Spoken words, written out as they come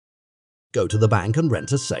go to the bank and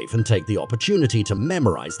rent a safe and take the opportunity to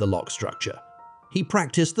memorize the lock structure. He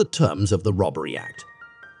practiced the terms of the robbery act.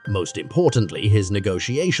 Most importantly, his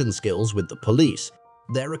negotiation skills with the police.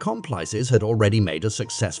 Their accomplices had already made a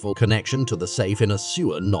successful connection to the safe in a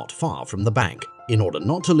sewer not far from the bank. In order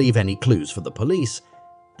not to leave any clues for the police,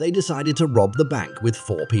 they decided to rob the bank with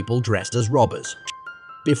 4 people dressed as robbers.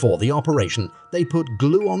 Before the operation, they put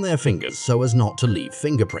glue on their fingers so as not to leave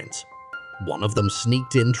fingerprints. One of them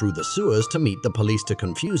sneaked in through the sewers to meet the police to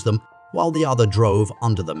confuse them, while the other drove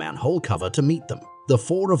under the manhole cover to meet them. The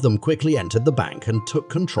 4 of them quickly entered the bank and took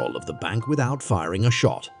control of the bank without firing a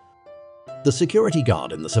shot. The security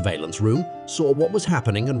guard in the surveillance room saw what was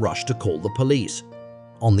happening and rushed to call the police.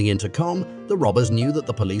 On the intercom, the robbers knew that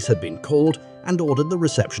the police had been called and ordered the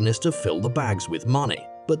receptionist to fill the bags with money.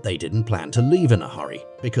 But they didn't plan to leave in a hurry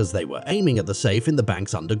because they were aiming at the safe in the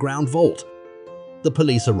bank's underground vault. The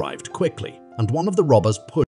police arrived quickly, and one of the robbers pushed